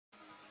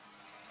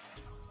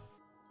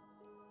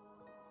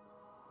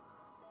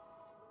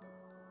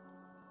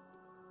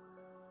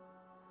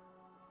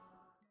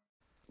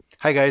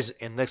Hi guys,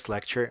 in next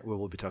lecture we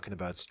will be talking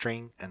about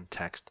string and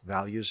text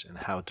values and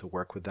how to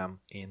work with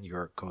them in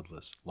your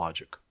codeless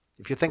logic.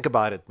 If you think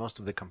about it, most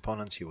of the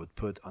components you would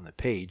put on a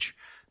page,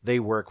 they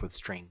work with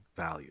string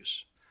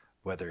values.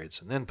 Whether it's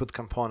an input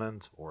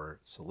component or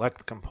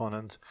select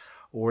component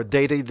or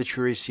data that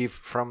you receive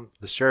from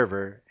the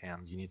server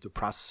and you need to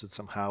process it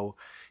somehow,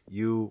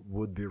 you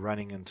would be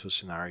running into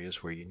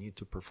scenarios where you need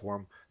to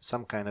perform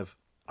some kind of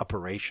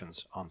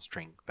operations on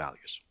string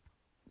values.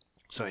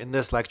 So in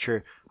this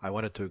lecture, I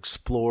wanted to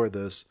explore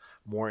this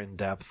more in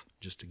depth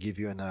just to give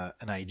you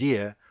an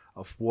idea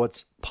of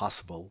what's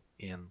possible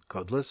in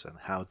Codeless and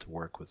how to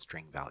work with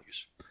string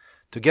values.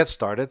 To get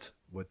started,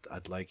 what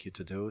I'd like you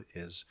to do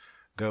is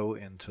go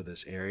into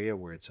this area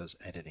where it says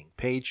editing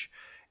page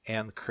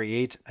and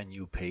create a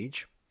new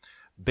page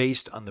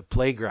based on the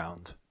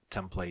playground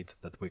template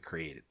that we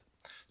created.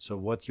 So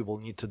what you will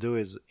need to do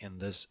is in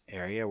this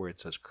area where it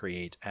says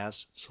create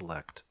as,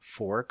 select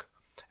fork,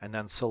 and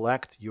then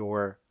select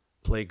your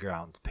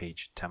playground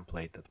page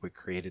template that we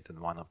created in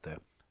one of the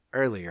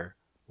earlier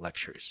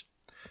lectures.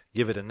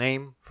 Give it a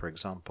name, for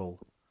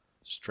example,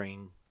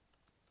 string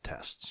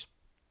tests.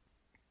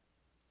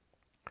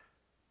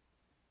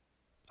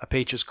 A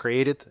page is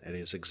created. It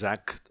is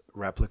exact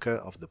replica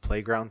of the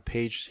playground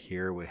page.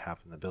 Here we have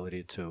an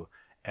ability to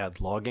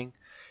add logging.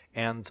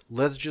 And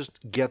let's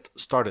just get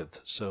started.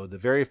 So the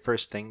very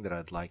first thing that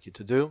I'd like you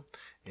to do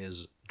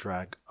is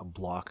drag a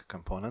block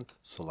component,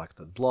 select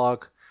that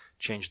block,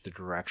 change the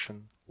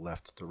direction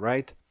left to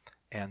right,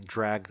 and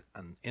drag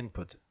an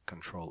input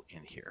control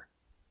in here.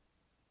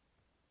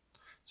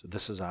 So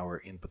this is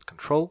our input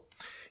control.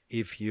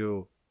 If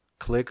you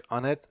click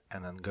on it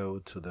and then go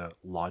to the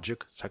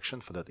logic section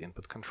for that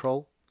input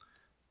control,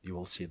 you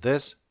will see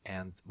this,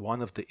 and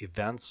one of the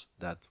events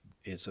that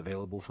is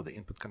available for the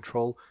input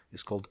control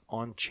is called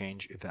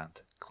onChange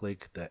event.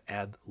 Click the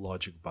add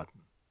logic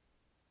button.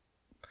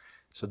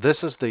 So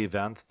this is the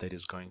event that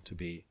is going to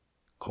be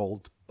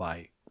called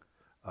by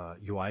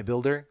UI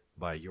Builder,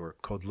 by your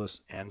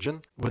codeless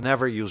engine,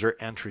 whenever user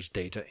enters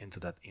data into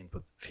that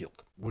input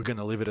field. We're going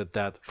to leave it at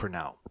that for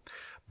now.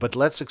 But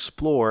let's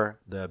explore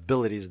the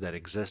abilities that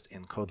exist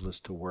in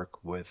codeless to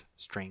work with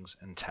strings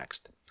and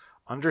text.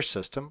 Under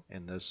System,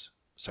 in this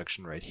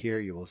section right here,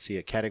 you will see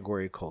a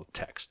category called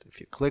Text. If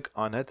you click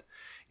on it,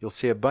 you'll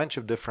see a bunch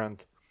of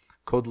different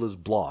codeless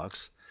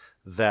blocks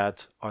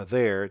that are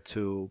there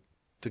to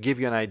give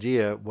you an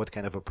idea what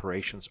kind of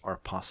operations are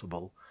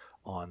possible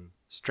on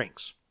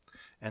strings.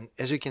 And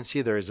as you can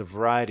see, there is a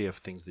variety of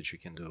things that you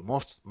can do.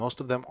 Most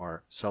of them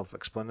are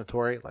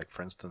self-explanatory. Like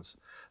for instance,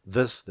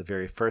 this, the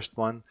very first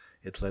one,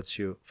 it lets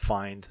you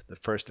find the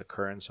first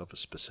occurrence of a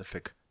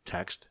specific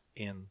text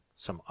in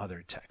some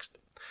other text.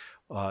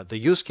 The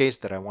use case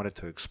that I wanted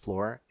to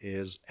explore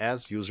is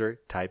as user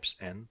types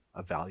in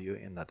a value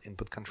in that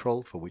input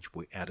control for which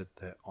we added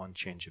the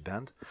onChange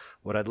event,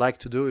 what I'd like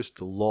to do is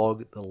to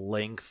log the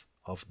length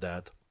of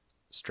that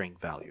string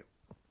value.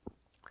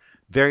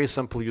 Very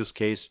simple use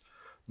case.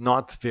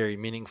 Not very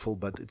meaningful,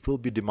 but it will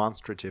be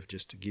demonstrative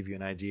just to give you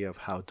an idea of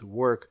how to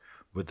work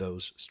with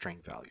those string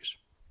values.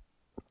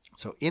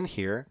 So in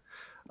here,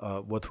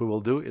 what we will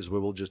do is we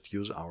will just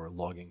use our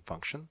logging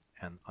function,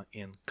 and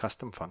in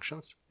custom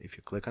functions, if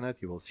you click on it,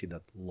 you will see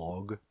that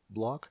log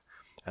block,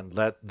 and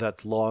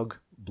that log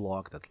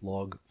block, that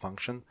log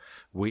function,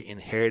 we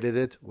inherited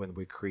it when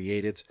we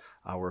created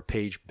our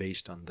page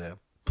based on the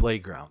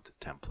playground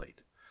template.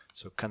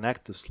 So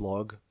connect this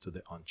log to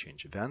the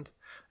onChange event,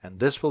 and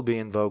this will be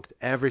invoked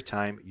every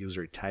time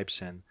user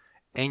types in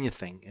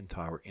anything into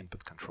our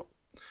input control.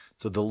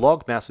 So the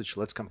log message,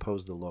 let's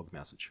compose the log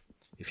message.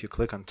 If you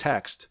click on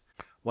text,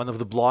 one of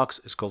the blocks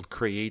is called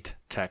create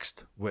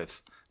text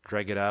with.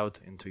 Drag it out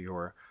into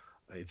your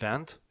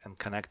event and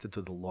connect it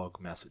to the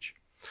log message.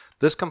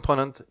 This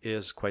component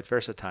is quite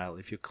versatile.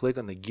 If you click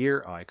on the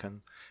gear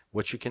icon,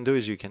 what you can do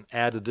is you can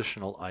add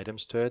additional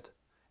items to it.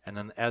 And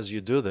then as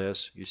you do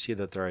this, you see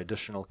that there are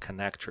additional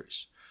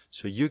connectors.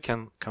 So you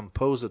can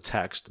compose a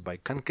text by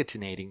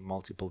concatenating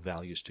multiple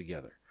values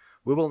together.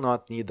 We will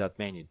not need that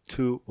many.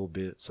 2 will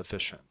be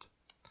sufficient.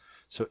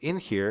 So in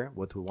here,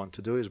 what we want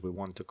to do is we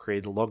want to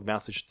create a log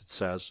message that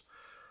says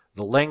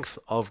the length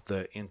of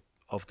the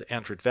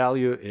entered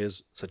value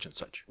is such and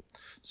such.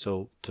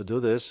 So to do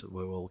this,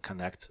 we will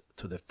connect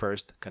to the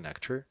first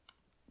connector,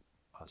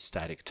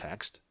 static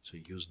text. So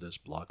use this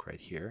block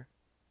right here,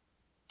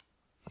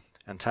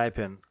 and type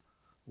in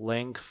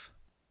length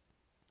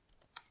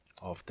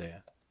of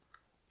the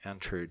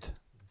entered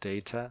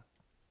data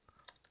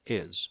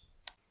is.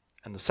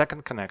 And the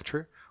second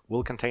connector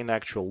will contain the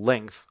actual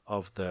length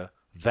of the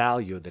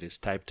value that is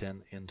typed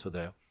in into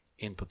the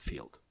input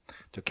field.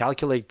 To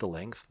calculate the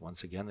length,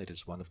 once again, it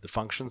is one of the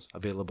functions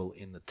available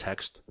in the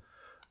text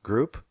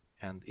group.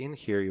 And in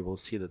here, you will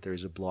see that there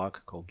is a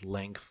block called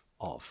length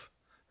of.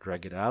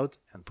 Drag it out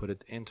and put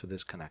it into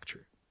this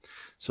connector.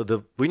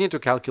 So we need to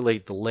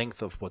calculate the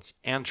length of what's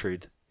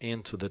entered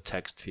into the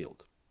text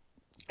field,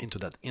 into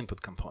that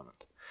input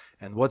component.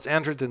 And what's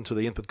entered into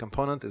the input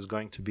component is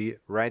going to be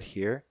right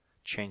here,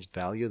 changed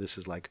value. This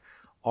is like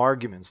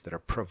arguments that are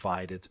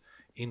provided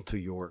into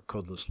your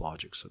codeless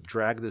logic. So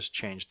drag this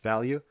changed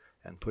value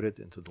and put it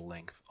into the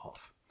length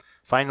of.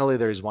 Finally,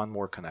 there is one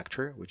more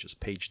connector, which is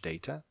page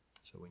data.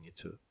 So we need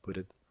to put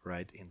it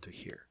right into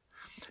here.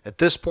 At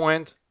this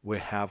point, we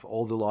have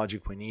all the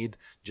logic we need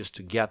just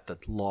to get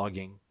that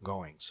logging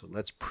going. So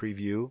let's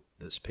preview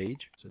this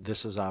page. So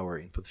this is our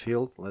input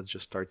field. Let's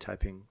just start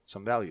typing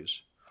some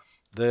values.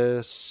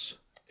 This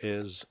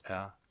is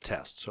a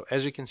test. So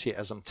as you can see,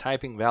 as I'm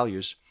typing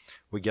values,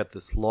 we get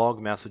this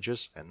log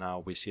messages, and now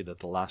we see that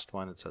the last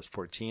one, it says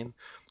 14.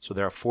 So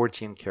there are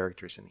 14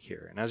 characters in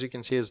here. And as you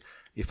can see, is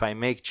if I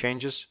make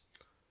changes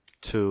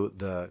to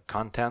the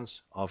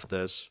contents of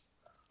this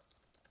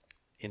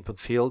input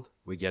field,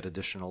 we get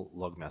additional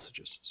log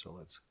messages. So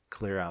let's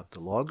clear out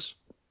the logs,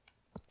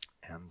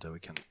 and we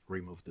can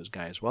remove this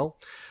guy as well.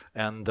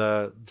 And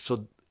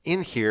so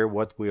in here,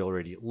 what we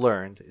already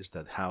learned is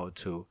that how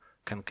to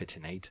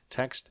concatenate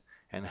text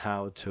and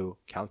how to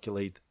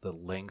calculate the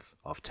length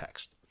of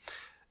text.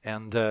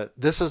 And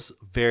this is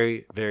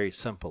very, very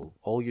simple.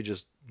 All you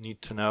just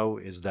need to know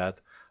is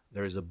that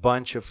there is a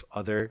bunch of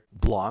other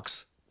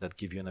blocks that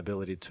give you an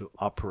ability to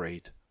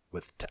operate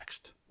with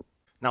text.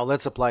 Now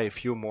let's apply a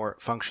few more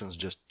functions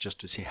just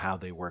to see how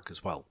they work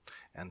as well.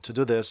 And to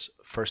do this,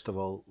 first of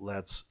all,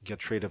 let's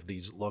get rid of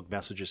these log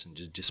messages and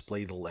just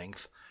display the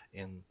length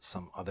in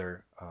some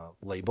other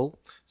label.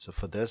 So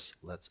for this,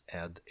 let's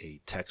add a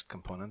text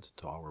component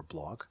to our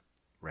block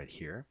right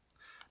here.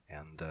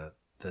 And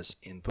this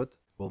input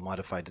will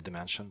modify the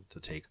dimension to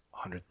take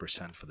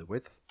 100% for the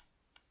width.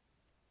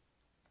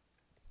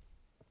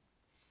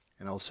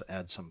 And also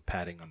add some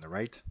padding on the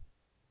right,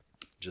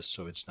 just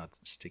so it's not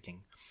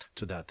sticking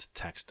to that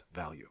text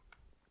value.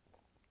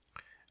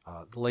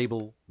 The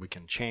label we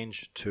can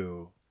change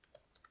to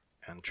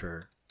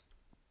enter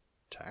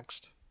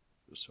text,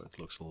 just so it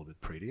looks a little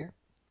bit prettier.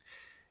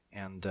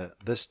 And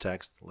this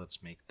text,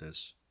 let's make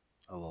this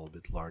a little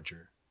bit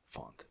larger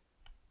font.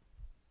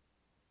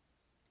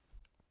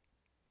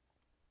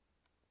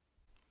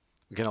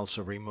 We can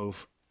also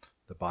remove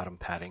the bottom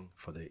padding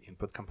for the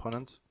input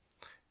component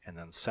and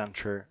then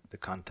center the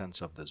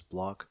contents of this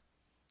block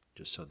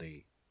just so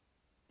they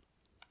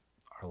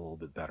are a little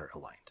bit better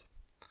aligned.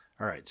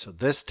 All right, so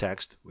this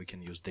text, we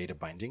can use data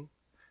binding,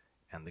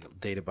 and the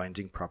data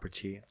binding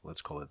property,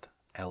 let's call it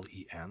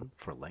len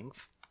for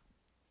length.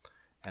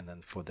 And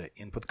then for the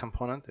input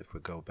component, if we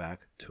go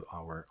back to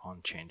our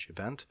onChange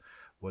event,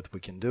 what we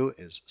can do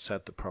is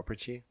set the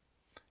property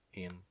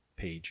in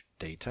page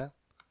data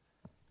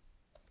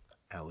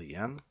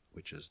len,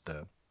 which is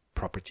the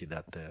property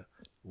that the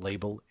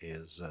label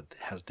is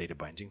has data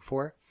binding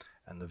for,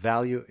 and the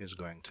value is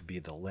going to be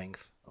the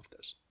length of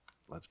this.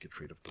 Let's get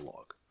rid of the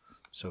log.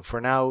 So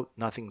for now,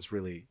 nothing's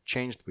really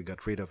changed. We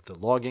got rid of the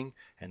logging,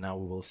 and now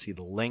we will see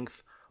the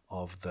length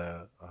of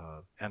the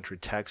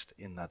entered text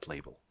in that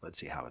label. Let's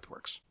see how it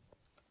works.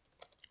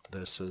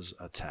 This is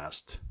a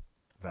test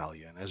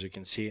value, and as you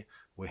can see,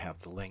 we have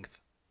the length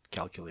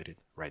calculated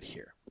right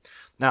here.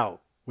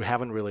 Now, we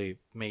haven't really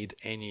made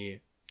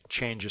any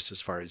changes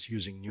as far as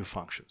using new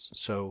functions.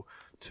 So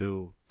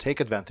to take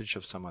advantage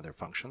of some other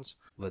functions,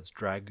 let's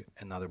drag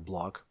another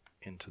block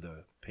into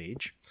the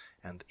page,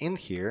 and in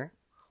here,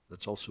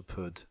 let's also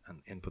put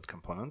an input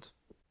component.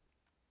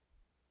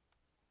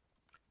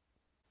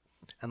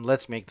 And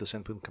let's make this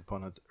input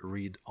component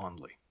read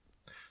only.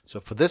 So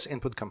for this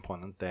input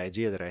component, the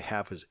idea that I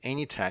have is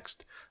any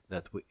text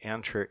that we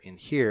enter in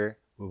here,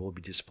 we will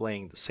be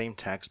displaying the same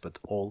text but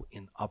all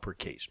in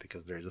uppercase,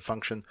 because there is a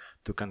function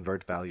to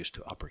convert values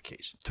to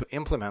uppercase. To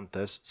implement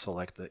this,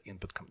 select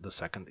the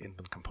second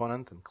input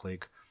component and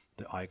click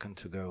the icon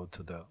to go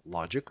to the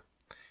logic.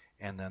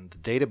 And then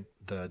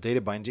the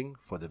data binding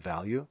for the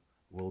value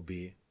will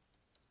be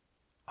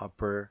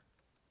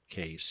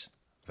uppercase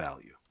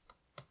value,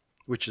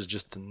 which is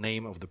just the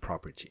name of the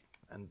property.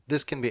 And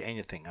this can be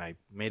anything. I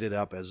made it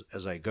up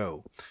as I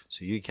go.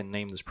 So you can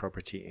name this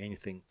property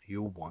anything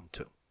you want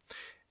to.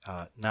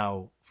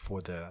 Now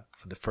for the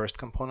first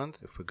component,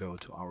 if we go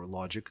to our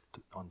logic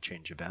on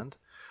change event,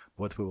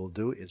 what we will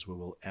do is we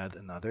will add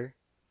another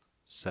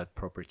set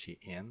property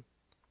in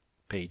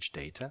page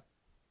data.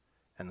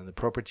 And then the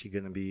property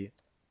going to be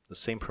the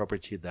same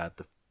property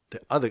that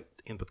the other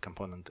input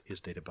component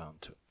is data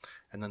bound to.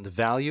 And then the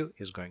value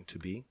is going to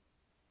be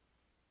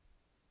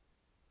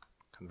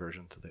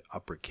conversion to the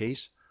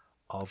uppercase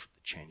of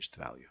the changed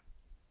value.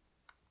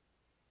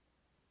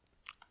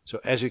 So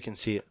as you can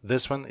see,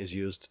 this one is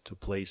used to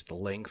place the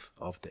length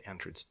of the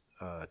entered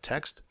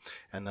text,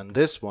 and then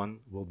this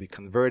one will be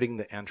converting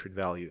the entered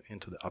value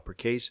into the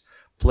uppercase,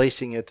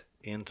 placing it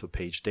into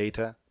page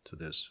data to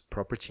this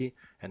property,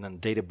 and then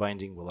data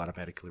binding will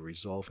automatically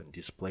resolve and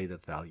display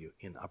that value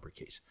in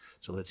uppercase.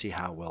 So let's see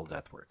how well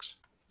that works.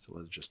 So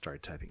let's just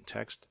start typing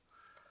text.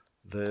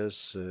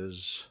 This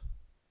is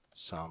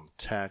some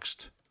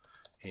text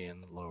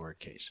in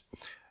lowercase.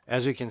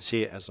 As you can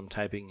see, as I'm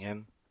typing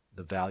in,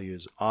 the value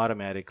is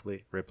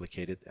automatically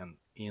replicated and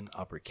in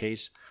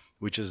uppercase,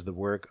 which is the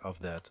work of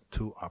that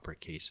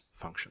toUppercase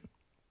function.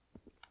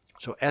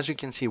 So as you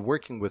can see,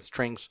 working with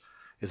strings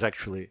is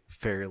actually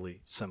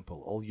fairly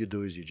simple. All you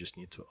do is you just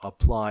need to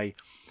apply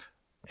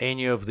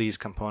any of these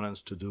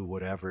components to do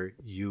whatever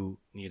you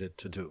need it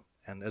to do.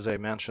 And as I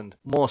mentioned,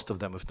 most of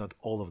them, if not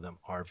all of them,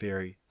 are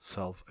very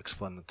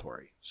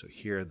self-explanatory. So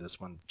here, this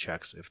one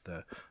checks if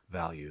the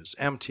value is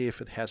empty,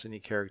 if it has any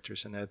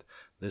characters in it.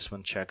 This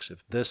one checks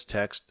if this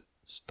text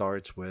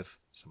starts with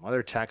some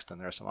other text, and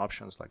there are some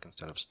options, like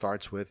instead of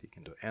starts with, you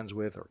can do ends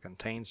with or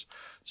contains.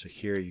 So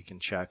here you can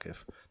check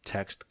if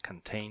text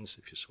contains,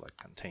 if you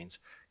select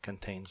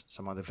contains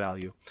some other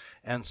value,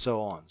 and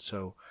so on.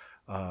 So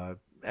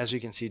as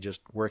you can see,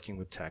 just working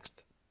with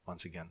text,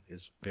 once again,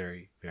 is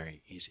very,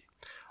 very easy.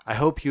 I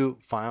hope you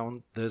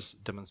found this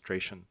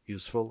demonstration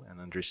useful and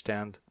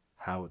understand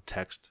how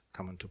text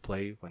come into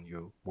play when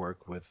you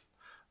work with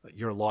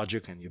your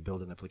logic and you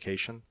build an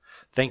application.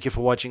 Thank you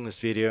for watching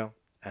this video,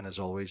 and as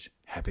always,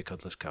 happy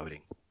codeless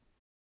coding.